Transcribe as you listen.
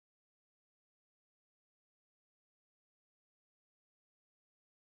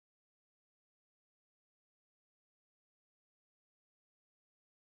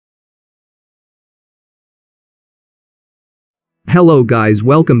Hello guys,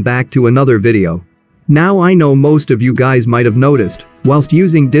 welcome back to another video. Now I know most of you guys might have noticed, whilst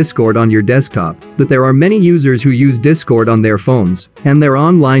using Discord on your desktop, that there are many users who use Discord on their phones, and their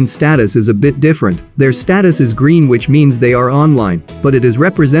online status is a bit different. Their status is green, which means they are online, but it is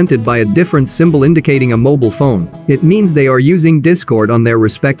represented by a different symbol indicating a mobile phone. It means they are using Discord on their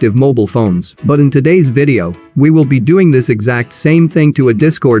respective mobile phones. But in today's video, we will be doing this exact same thing to a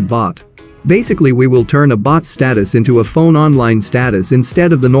Discord bot. Basically, we will turn a bot status into a phone online status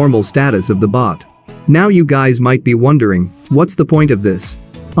instead of the normal status of the bot. Now you guys might be wondering, what's the point of this?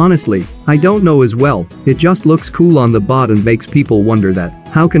 Honestly, I don't know as well. It just looks cool on the bot and makes people wonder that,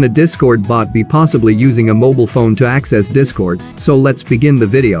 how can a Discord bot be possibly using a mobile phone to access Discord? So let's begin the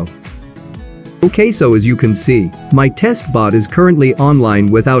video. Okay, so as you can see, my test bot is currently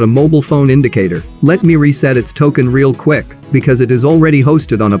online without a mobile phone indicator. Let me reset its token real quick, because it is already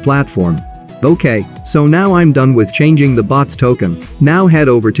hosted on a platform. Okay, so now I'm done with changing the bot's token. Now head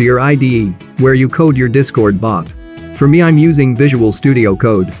over to your IDE, where you code your Discord bot. For me, I'm using Visual Studio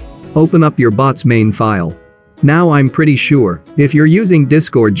Code. Open up your bot's main file. Now I'm pretty sure, if you're using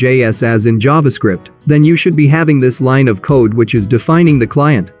Discord.js as in JavaScript, then you should be having this line of code which is defining the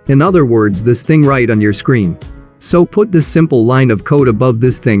client, in other words this thing right on your screen. So put this simple line of code above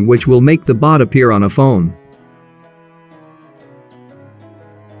this thing which will make the bot appear on a phone.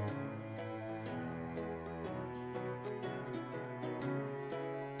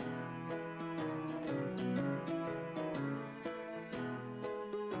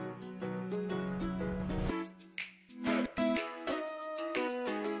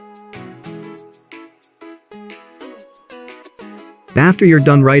 After you're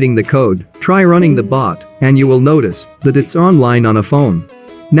done writing the code, try running the bot, and you will notice that it's online on a phone.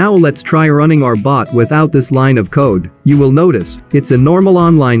 Now let's try running our bot without this line of code. You will notice it's a normal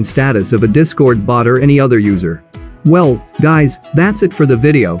online status of a Discord bot or any other user. Well, guys, that's it for the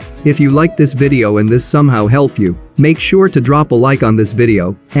video. If you liked this video and this somehow helped you, make sure to drop a like on this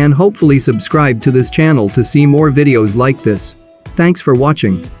video, and hopefully subscribe to this channel to see more videos like this. Thanks for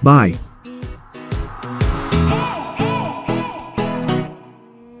watching, bye.